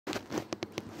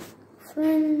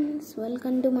Friends,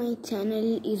 welcome to my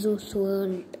channel Izu's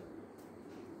World.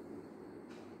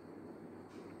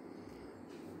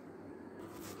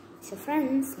 So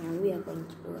friends, now we are going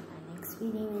to do an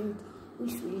experiment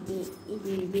which will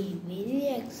be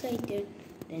very excited,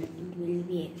 then it will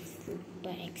be a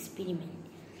super experiment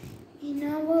in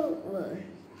our world.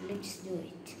 Let's do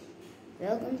it.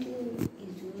 Welcome to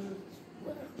Izu's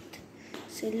World.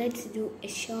 So let's do a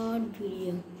short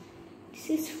video. This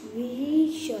is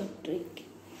very short trick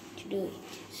to do it.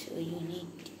 So you need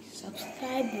to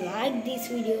subscribe, like this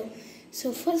video.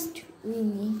 So first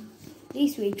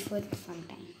please wait for some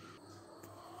time.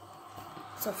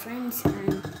 So friends,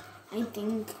 I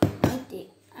think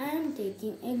I am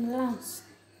taking a glass.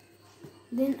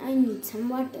 Then I need some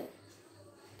water.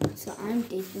 So I am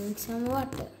taking some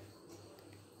water.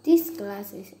 This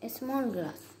glass is a small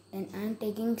glass. Then I am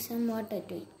taking some water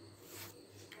to it.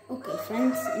 Okay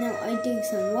friends, now I take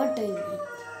some water in it.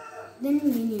 Then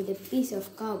we need a piece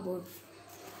of cardboard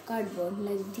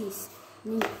like this.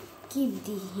 Then keep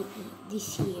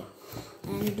this here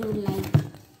and do like,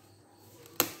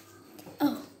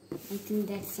 oh, I think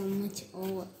that's so much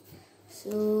over.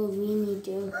 So we need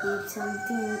to put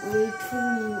something weighful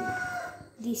in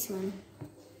this one.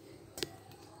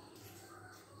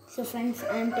 So friends,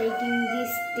 I am taking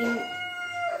this thing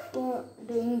for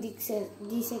doing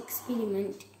this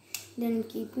experiment. Then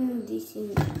keeping this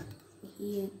in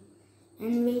here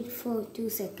and wait for 2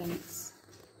 seconds.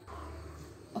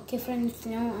 Okay friends,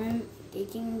 now I am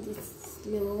taking this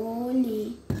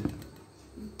slowly.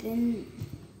 Then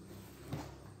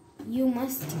you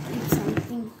must keep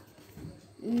something.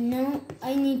 Now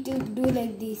I need to do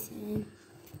like this, and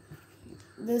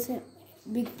there's a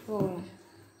big problem.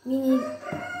 We need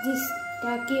this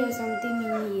tacky or something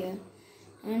in here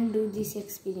and do this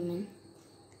experiment.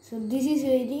 So this is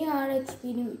very hard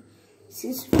experiment. This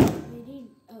is very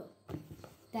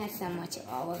that's how much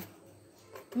hour.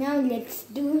 Now let's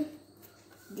do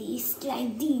this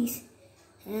like this,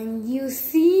 and you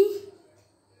see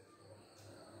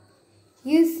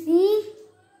this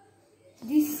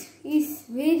is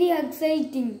very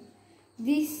exciting.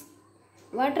 This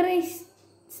water is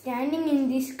standing in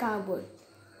this cardboard.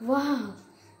 Wow,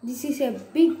 this is a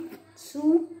big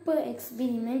super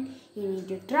experiment. You need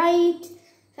to try it.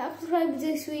 Subscribe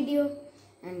this video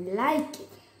and like it.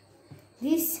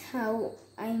 This is how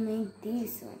I make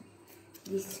this one.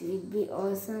 This will be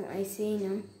awesome, I say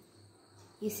now.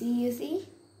 You see?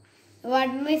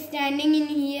 Water is standing in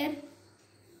here.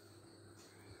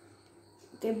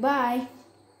 Okay, bye.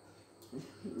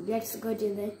 Let's go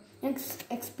to the next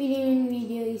experiment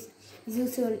video. Is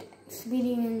usual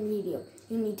experiment video.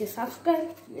 You need to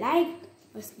subscribe, like,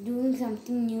 or doing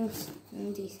something new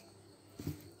in this.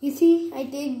 You see, I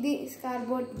take this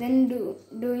cardboard, then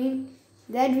doing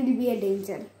that will be a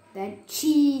danger. It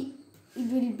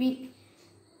will be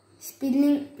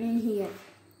spilling in here,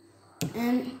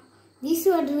 and this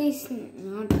water is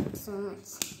not so much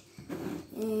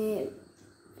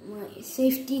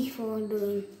safety for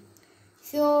doing.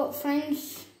 So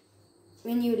friends,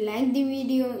 when you like the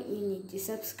video, you need to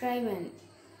subscribe and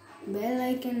bell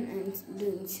icon and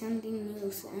doing something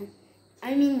new. And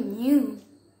I mean new,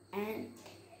 and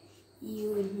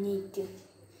you need to.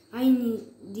 I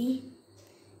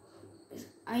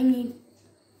need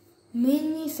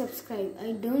many subscribe.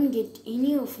 I don't get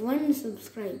any of one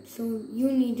subscribe. So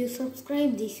you need to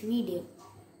subscribe this video.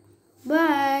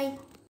 Bye.